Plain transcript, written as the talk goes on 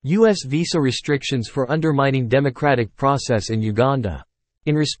U.S. visa restrictions for undermining democratic process in Uganda.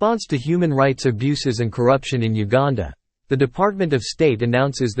 In response to human rights abuses and corruption in Uganda, the Department of State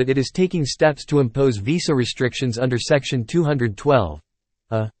announces that it is taking steps to impose visa restrictions under Section 212,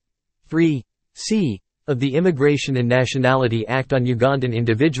 3c, of the Immigration and Nationality Act on Ugandan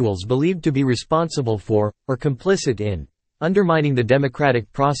individuals believed to be responsible for, or complicit in, undermining the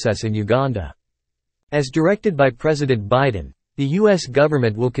democratic process in Uganda. As directed by President Biden, the U.S.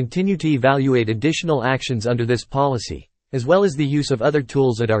 government will continue to evaluate additional actions under this policy, as well as the use of other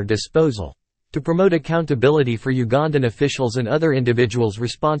tools at our disposal, to promote accountability for Ugandan officials and other individuals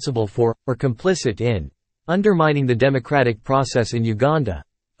responsible for, or complicit in, undermining the democratic process in Uganda,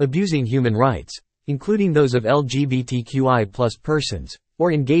 abusing human rights, including those of LGBTQI+ persons,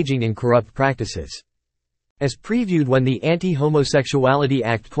 or engaging in corrupt practices. As previewed when the Anti-Homosexuality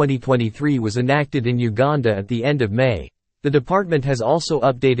Act 2023 was enacted in Uganda at the end of May, the department has also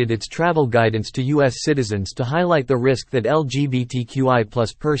updated its travel guidance to U.S. citizens to highlight the risk that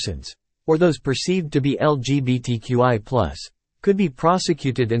LGBTQI+ persons, or those perceived to be LGBTQI+, could be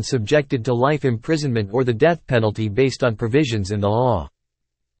prosecuted and subjected to life imprisonment or the death penalty based on provisions in the law.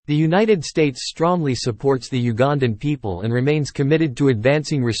 The United States strongly supports the Ugandan people and remains committed to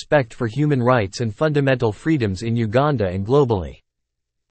advancing respect for human rights and fundamental freedoms in Uganda and globally.